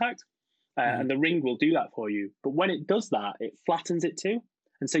the contact. And the ring will do that for you. But when it does that, it flattens it too.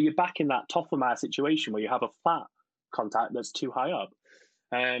 And so you're back in that Tofflemire situation where you have a flat contact that's too high up.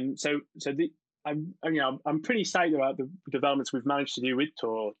 I'm pretty psyched about the developments we've managed to do with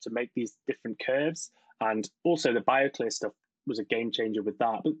Tor to make these different curves. And also the BioClear stuff was a game changer with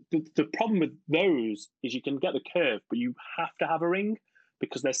that. But the problem with those is you can get the curve, but you have to have a ring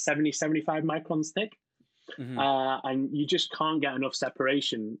because they're 75 microns thick. And you just can't get enough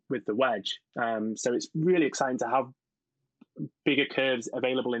separation with the wedge. So it's really exciting to have bigger curves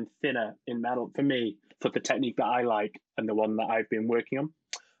available in metal for me, for the technique that I like and the one that I've been working on.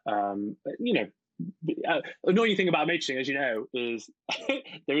 Annoying thing about matrixing, as you know, is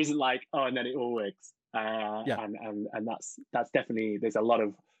there isn't like, and then it all works. And that's definitely, there's a lot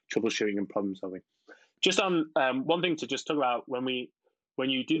of troubleshooting and problem solving. Just on one thing to just talk about, when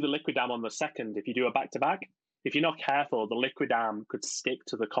you do the Liquidam on the second, if you do a back-to-back, if you're not careful, the Liquidam could stick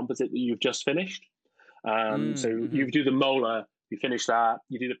to the composite that you've just finished. So you do the molar, you finish that,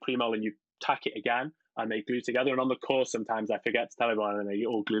 you do the premolar, and you tack it again, and they glue together. And on the course, sometimes I forget to tell everyone, and they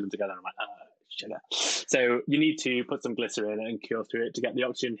all glue them together. I'm like, sugar. So you need to put some glycerin and cure through it to get the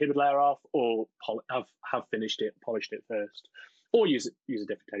oxygen inhibit layer off, or have finished it, polished it first. Or use a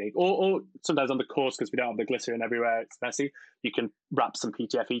different technique. Or sometimes on the course, because we don't have the glycerin everywhere, it's messy. You can wrap some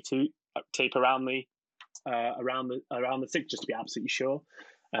PTFE tape around the stick just to be absolutely sure.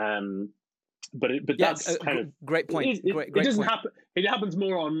 but that's kind of great point. It doesn't happen. It happens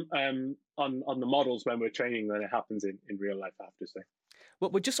more on the models when we're training than it happens in real life, I have to say.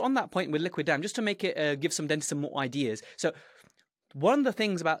 Well, we're just on that point with Liquid Dam, just to make it give some dentists some more ideas. So one of the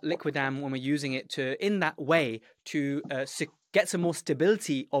things about Liquid Dam when we're using it in that way to get some more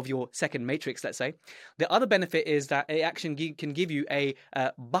stability of your second matrix, let's say, the other benefit is that it actually can give you a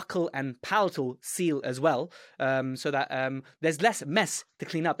buccal and palatal seal as well, so that there's less mess to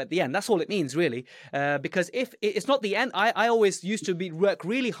clean up at the end. That's all it means, really, because if it's not the end, I always used to work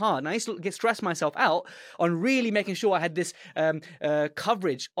really hard, and I used to stress myself out on really making sure I had this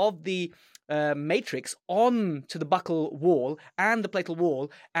coverage of the matrix on to the buccal wall and the platal wall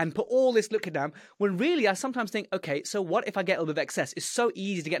and put all this Liquid Dam, when really I sometimes think, okay, so what if I get a little bit of excess? It's so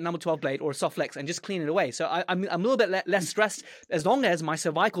easy to get number 12 blade or a soft flex and just clean it away. So I'm a little bit less stressed as long as my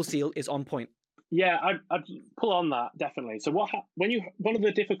cervical seal is on point. Yeah, I'd pull on that, definitely. So one of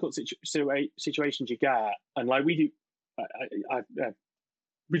the difficult situations you get, and like we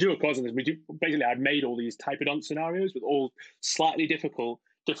do a course on this, basically I've made all these typodont scenarios with all slightly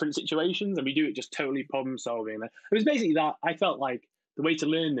different situations, and we do it just totally problem solving. It was basically that I felt like the way to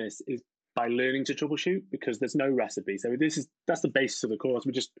learn this is by learning to troubleshoot, because there's no recipe. So that's the basis of the course.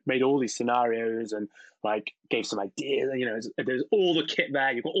 We just made all these scenarios and like gave some ideas. You know, there's all the kit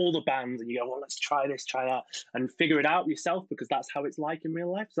there. You've got all the bands, and you go, well, let's try this, try that, and figure it out yourself, because that's how it's like in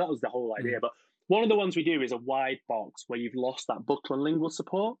real life. So that was the whole idea. But one of the ones we do is a wide box where you've lost that buccal and lingual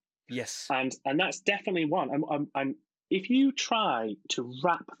support. Yes, and that's definitely one. And if you try to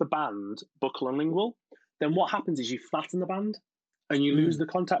wrap the band buccal and lingual, then what happens is you flatten the band and you lose the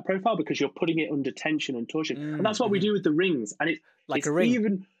contact profile because you're putting it under tension and torsion. And that's what we do with the rings. And it's a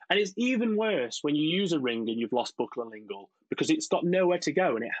ring. It's even worse when you use a ring and you've lost buccal and lingual, because it's got nowhere to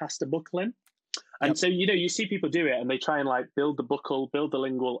go and it has to buckle in. And so, you see people do it and they try and like build the buccal, build the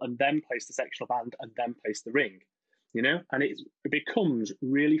lingual, and then place the sectional band and then place the ring, and it becomes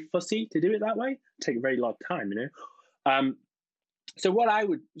really fussy to do it that way. Take a very long time, So what I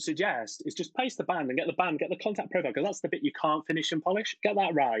would suggest is just place the band and get the contact profile, because that's the bit you can't finish and polish. Get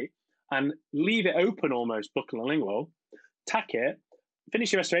that right and leave it open almost, buccal and lingual, tack it,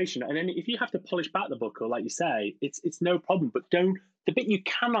 finish your restoration. And then if you have to polish back the buccal, like you say, it's no problem. But the bit you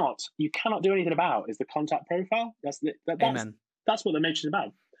cannot do anything about is the contact profile. That's what the matrix is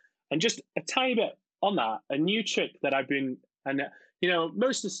about. And just a tiny bit on that, a new trick that I've been, and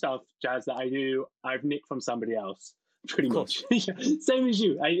most of the stuff, Jazz, that I do, I've nicked from somebody else. Pretty much, same as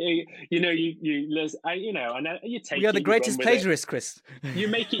you. You take. We are the greatest plagiarists, Chris. You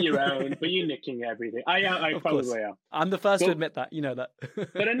make it your own, but you're nicking everything. I probably am. I'm the first to admit that. You know that.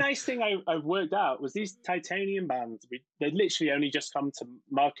 But a nice thing I've worked out was these titanium bands. They literally only just come to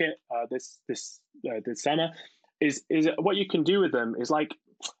market this summer. Is what you can do with them is like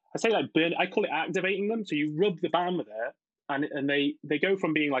burn. I call it activating them. So you rub the band with it. And they go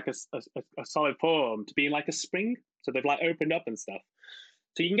from being like a solid form to being like a spring. So they've like opened up and stuff.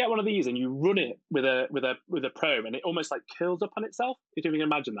 So you can get one of these and you run it with a probe, and it almost like curls up on itself. If you can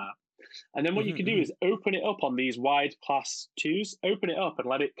imagine that. And then what you can do is open it up on these wide class 2s. Open it up and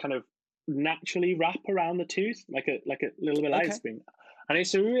let it kind of naturally wrap around the tooth like a little bit of ice cream. And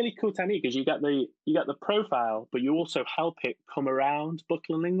it's a really cool technique because you get the profile, but you also help it come around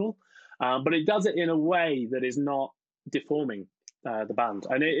buccal and lingual. But it does it in a way that is not deforming the band.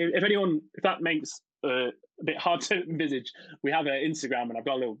 And if that makes a bit hard to envisage, we have an Instagram, and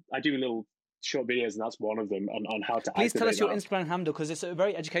I do little short videos, and that's one of them on how to. Please tell us your Instagram handle, because it's a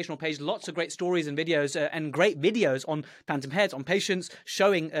very educational page. Lots of great stories and videos, and great videos on phantom heads, on patients,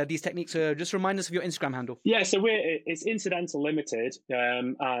 showing these techniques. Just remind us of your Instagram handle. Yeah, so it's Incidental Limited,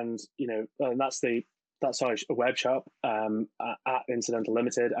 and that's our web shop at Incidental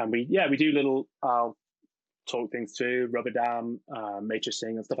Limited, and we do little. Talk things through, rubber dam,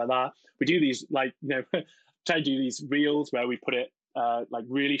 matrixing and stuff like that. We do these try to do these reels where we put it like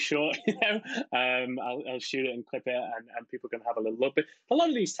really short. I'll shoot it and clip it, and people can have a little look. But a lot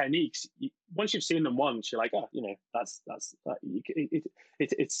of these techniques, once you've seen them once, you're like,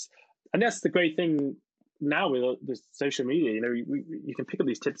 it's and that's the great thing now with the social media. You can pick up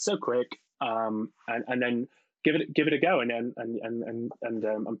these tips so quick, and then give it a go, and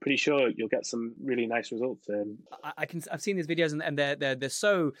I'm pretty sure you'll get some really nice results. I've seen these videos, and they're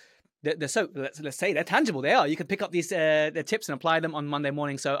so let's say they're tangible. They are. You can pick up these the tips and apply them on Monday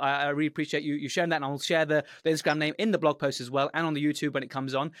morning. So I really appreciate you sharing that, and I'll share the Instagram name in the blog post as well, and on the YouTube when it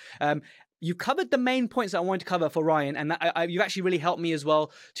comes on. You covered the main points that I wanted to cover for Ryan, and you've actually really helped me as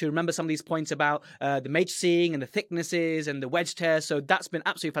well to remember some of these points about the matrixing and the thicknesses and the wedge tear. So that's been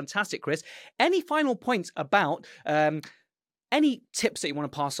absolutely fantastic, Chris. Any final points about any tips that you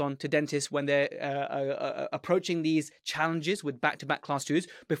want to pass on to dentists when they're approaching these challenges with back-to-back class 2s?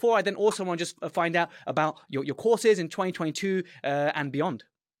 Before I then also want to just find out about your courses in 2022 and beyond.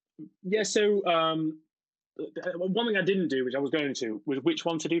 Yeah, so one thing I didn't do, which I was going to, was which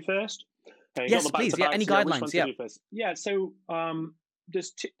one to do first. Yes, please. Yeah, any guidelines? Yeah. Yeah, so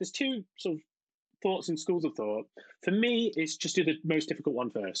there's two sort of thoughts and schools of thought. For me, it's just do the most difficult one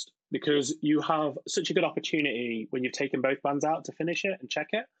first, because you have such a good opportunity when you've taken both bands out to finish it and check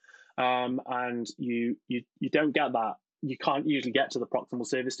it, and you don't get that. You can't usually get to the proximal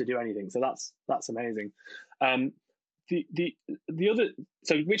surface to do anything, so that's amazing. The other,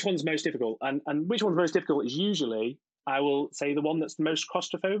 so which one's most difficult, and which one's most difficult is usually, I will say, the one that's the most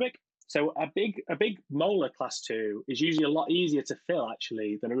claustrophobic. So a big molar class 2 is usually a lot easier to fill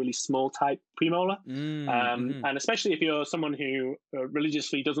actually than a really small type premolar. And especially if you're someone who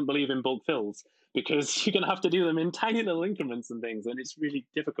religiously doesn't believe in bulk fills, because you're going to have to do them in tiny little increments and things, and it's really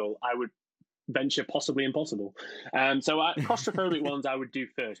difficult. I would venture possibly impossible. So claustrophobic ones I would do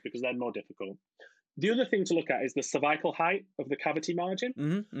first because they're more difficult. The other thing to look at is the cervical height of the cavity margin.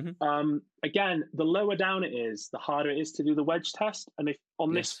 Again, the lower down it is, the harder it is to do the wedge test. And if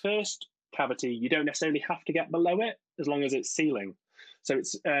on this first cavity, you don't necessarily have to get below it as long as it's sealing. So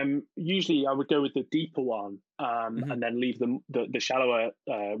it's usually I would go with the deeper one and then leave the shallower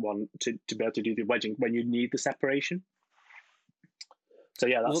one to be able to do the wedging when you need the separation. So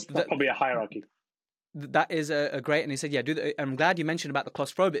yeah, that's probably a hierarchy. That is a great, and he said, yeah, I'm glad you mentioned about the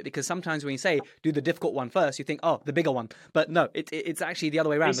claustrophobic, because sometimes when you say do the difficult one first, you think, oh, the bigger one. But no, it's actually the other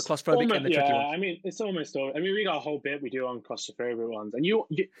way around, the claustrophobic and the tricky one. I mean, it's almost all, we got a whole bit we do on claustrophobic ones. And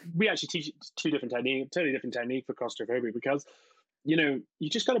we actually teach totally different technique for claustrophobic, because, you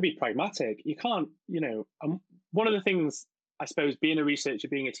just got to be pragmatic. You can't, one of the things, I suppose, being a researcher,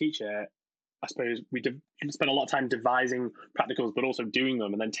 being a teacher, I suppose we spend a lot of time devising practicals, but also doing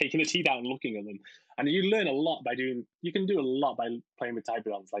them and then taking the teeth out and looking at them. And you learn a lot by you can do a lot by playing with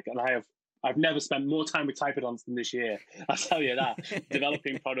typodonts. And I've never spent more time with typodonts than this year. I'll tell you that.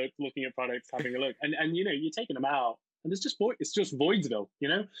 Developing products, looking at products, having a look. And you're taking them out and it's just Voidsville,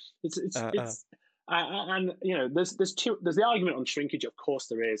 there's the argument on shrinkage, of course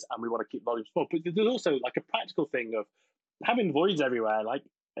there is, and we want to keep volumes full, but there's also like a practical thing of having voids everywhere,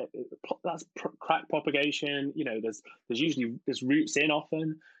 that's crack propagation. There's usually roots in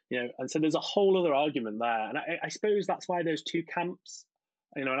often, and so there's a whole other argument there. And I suppose that's why those two camps,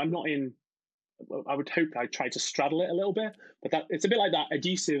 and I'm not in. I would hope I try to straddle it a little bit, but that it's a bit like that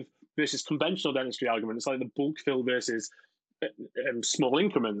adhesive versus conventional dentistry argument. It's like the bulk fill versus small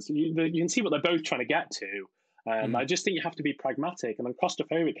increments. You can see what they're both trying to get to. I just think you have to be pragmatic, and on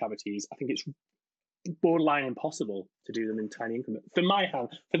claustrophobic cavities, I think it's borderline impossible to do them in tiny increments.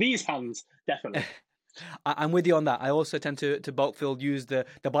 For these hands, definitely. I'm with you on that. I also tend to bulk fill, use the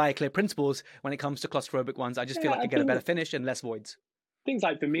BioClear principles when it comes to claustrophobic ones. I just feel like I get a better finish and less voids. Things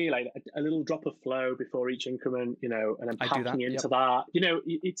like, for me, like a little drop of flow before each increment, and then packing into that.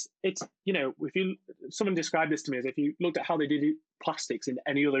 If someone described this to me as if you looked at how they did plastics in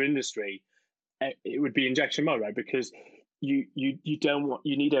any other industry, it would be injection mold, right? Because you want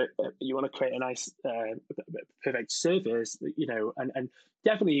to create a nice perfect surface, and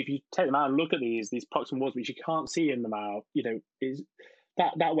definitely if you take them out and look at these proximal walls, which you can't see in them out, is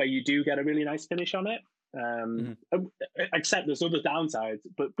that way you do get a really nice finish on it. Except there's other downsides,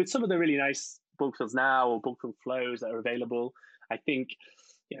 but with some of the really nice bulk fills now or bulk fill flows that are available, I think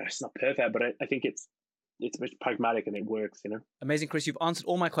it's not perfect, but I think it's much pragmatic and it works. Amazing, Chris. You've answered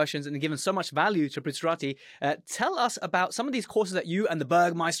all my questions and given so much value to Prucerati. Tell us about some of these courses that you and the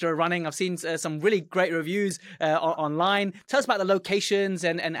Bergmeister are running. I've seen some really great reviews online. Tell us about the locations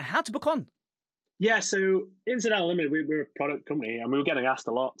and how to book on. Yeah, so Incidental Limited, we're a product company, and we were getting asked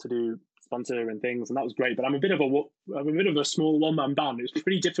a lot to do sponsor and things, and that was great. But I'm a bit of a small one-man band. It was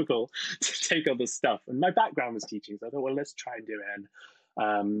pretty difficult to take all this stuff. And my background was teaching, so I thought, well, let's try and do it.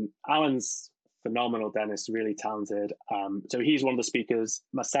 And Alan's phenomenal dentist, really talented. So he's one of the speakers.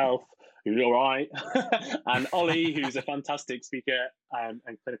 Myself, who's all right, and Ollie, who's a fantastic speaker and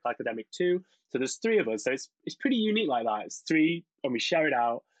clinical academic too. So there's three of us. So it's pretty unique like that. It's three, and we share it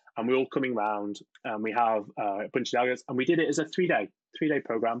out, and we're all coming round, and we have a bunch of delegates, and we did it as a three-day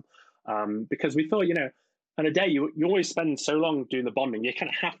program. Because we thought, on a day, you always spend so long doing the bonding, you kind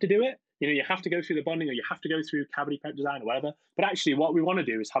of have to do it. You have to go through the bonding, or you have to go through cavity prep design or whatever. But actually, what we want to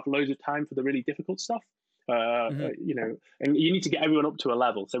do is have loads of time for the really difficult stuff. And you need to get everyone up to a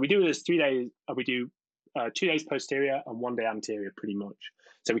level. So we do this 3 days, and we do 2 days posterior and 1 day anterior, pretty much.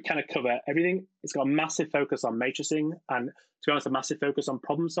 So we kind of cover everything. It's got a massive focus on matrixing and, to be honest, a massive focus on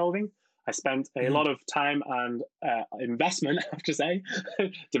problem solving. I spent a lot of time and investment, I have to say,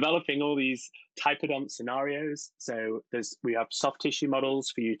 developing all these typodont scenarios. So we have soft tissue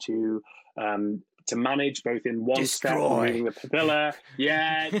models for you to manage both in one step, moving the papilla.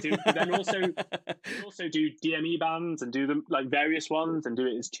 Then also do DME bands and do them like various ones and do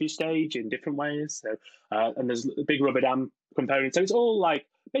it as 2-stage in different ways. So and there's a big rubber dam component. So it's all like,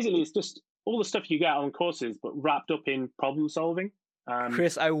 basically it's just all the stuff you get on courses, but wrapped up in problem solving.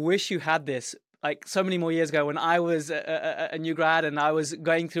 Chris, I wish you had this like so many more years ago when I was a new grad and I was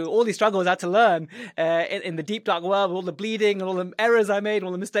going through all these struggles I had to learn in the deep dark world, with all the bleeding and all the errors I made,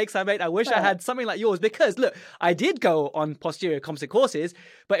 all the mistakes I made. I wish I had something like yours, because look, I did go on posterior composite courses,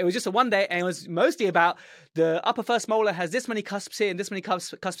 but it was just a 1 day and it was mostly about the upper first molar has this many cusps here and this many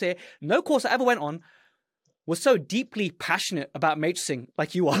cusps here. No course I ever went on was so deeply passionate about matrixing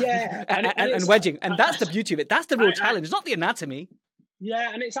like you are, and wedging. And that's the beauty of it. That's the real challenge, not the anatomy.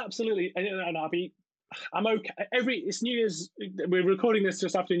 Yeah, and it's absolutely, and I'm okay. It's New Year's, we're recording this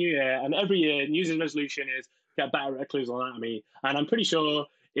just after New Year, and every year New Year's resolution is get better at occlusal anatomy, and I'm pretty sure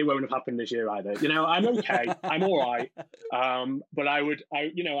it won't have happened this year either. I'm okay, I'm all right, but I would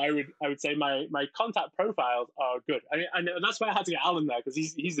say my contact profiles are good, and that's why I had to get Alan there, because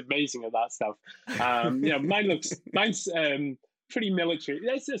he's amazing at that stuff. Mine's pretty military.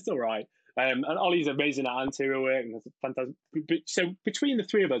 It's just all right. And Ollie's amazing at anterior work, and that's fantastic. So between the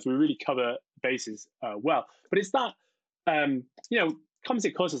three of us, we really cover bases well. But it's that,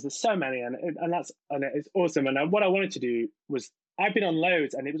 composite courses. There's so many, and it's awesome. And what I wanted to do was, I've been on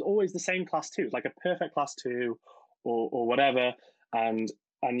loads, and it was always the same class 2, like a perfect class 2, or whatever. And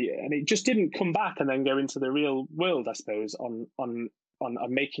it just didn't come back and then go into the real world, I suppose, on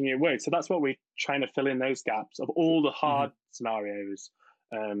making it work. So that's what we're trying to fill in, those gaps of all the hard scenarios.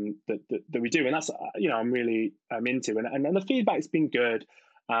 That we do, and that's I'm really into, and the feedback's been good,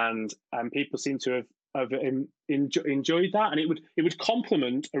 and people seem to have enjoyed that, and it would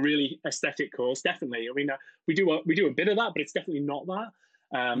complement a really aesthetic course, definitely. I mean, we do a bit of that, but it's definitely not that.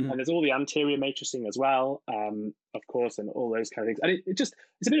 And there's all the anterior matrixing as well, of course, and all those kind of things. And it's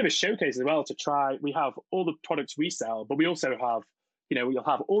a bit of a showcase as well to try. We have all the products we sell, but we also have, you'll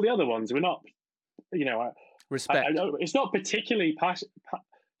have all the other ones. We're not, respect. It's not particularly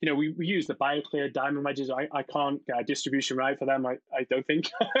we use the BioClear diamond wedges. I can't get a distribution right for them. I don't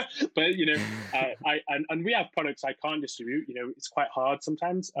think, but and we have products I can't distribute. It's quite hard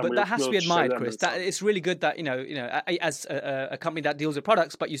sometimes. But that has to be admired, Chris. That it's really good that as a company that deals with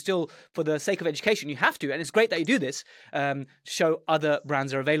products, but you still, for the sake of education, you have to, and it's great that you do this. Show other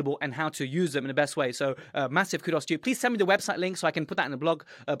brands are available and how to use them in the best way. So massive kudos to you. Please send me the website link so I can put that in a blog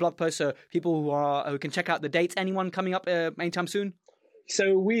post, so people who can check out the dates. Anyone coming up anytime soon?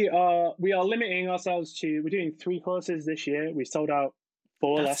 So we are limiting ourselves to, we're doing 3 courses this year. We sold out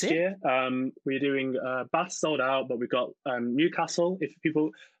 4 last year. We're doing Bath sold out, but we've got Newcastle. If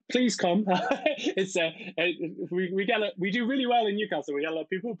people, please come. It's we do really well in Newcastle. We get a lot of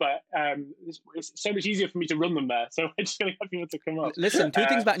people, but it's so much easier for me to run them there. So I'm just going to get people to come up. Listen, 2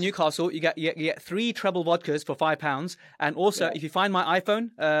 things about Newcastle: you get 3 treble vodkas for £5, and also if you find my iPhone,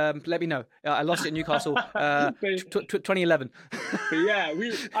 let me know. I lost it in Newcastle, 2011. But yeah,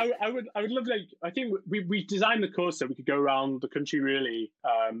 I would love, like, I think we designed the course so we could go around the country really,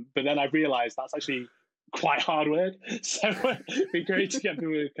 but then I realised that's actually quite hard work, so it'd be great to get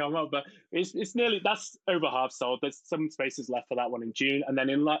people to come up, but it's nearly, that's over half sold. There's some spaces left for that one in June, and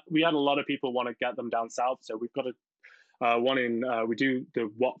then we had a lot of people want to get them down south, so we've got one in we do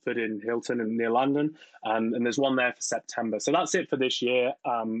the Watford in Hilton and near London, and there's one there for September. So that's it for this year,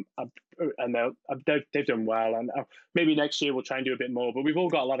 and they've done well, and maybe next year we'll try and do a bit more, but we've all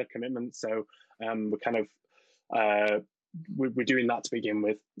got a lot of commitments, so we're kind of we're doing that to begin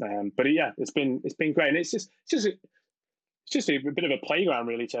with, but yeah, it's been great, and it's just a bit of a playground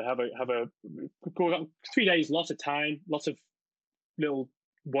really to have a 3 days, lots of time, lots of little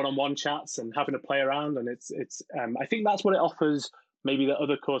one-on-one chats and having to play around, and it's I think that's what it offers. Maybe the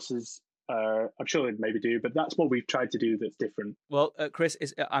other courses, I'm sure they maybe do, but that's what we've tried to do that's different. Well, Chris,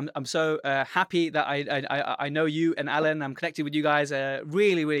 I'm so happy that I know you and Alan. I'm connected with you guys.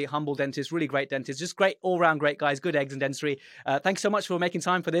 Really, really humble dentists, really great dentists, just great, all-round great guys, good eggs in dentistry. Thanks so much for making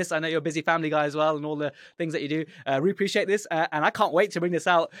time for this. I know you're a busy family guy as well, and all the things that you do. We appreciate this, and I can't wait to bring this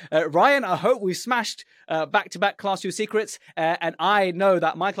out. Ryan, I hope we've smashed back-to-back Class 2 secrets, and I know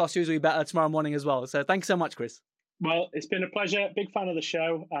that my Class 2s will be better tomorrow morning as well. So thanks so much, Chris. Well, it's been a pleasure. Big fan of the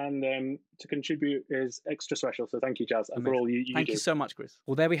show, and to contribute is extra special. So thank you, Jazz, and for all you Thank do. you so much, Chris.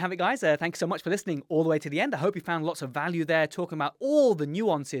 Well, there we have it, guys. Thanks so much for listening all the way to the end. I hope you found lots of value there, talking about all the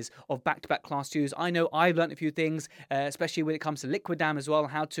nuances of back-to-back Class 2s. I know I've learned a few things, especially when it comes to Liquidam as well,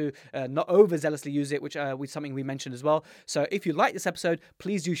 how to not overzealously use it, which was something we mentioned as well. So if you like this episode,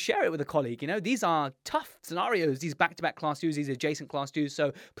 please do share it with a colleague. You know, these are tough scenarios, these back-to-back Class 2s, these adjacent Class 2s.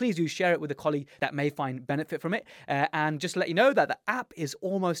 So please do share it with a colleague that may find benefit from it. And just to let you know that the app is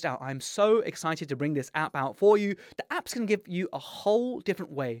almost out. I'm so excited to bring this app out for you. The app's going to give you a whole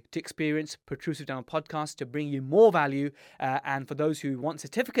different way to experience Protrusive Dental Podcast, to bring you more value. And for those who want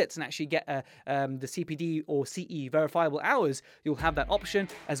certificates and actually get the CPD or CE verifiable hours, you'll have that option,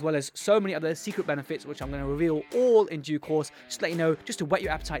 as well as so many other secret benefits, which I'm going to reveal all in due course. Just to let you know, just to whet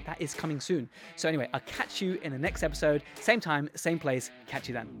your appetite, that is coming soon. So anyway, I'll catch you in the next episode. Same time, same place. Catch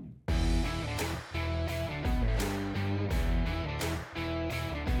you then.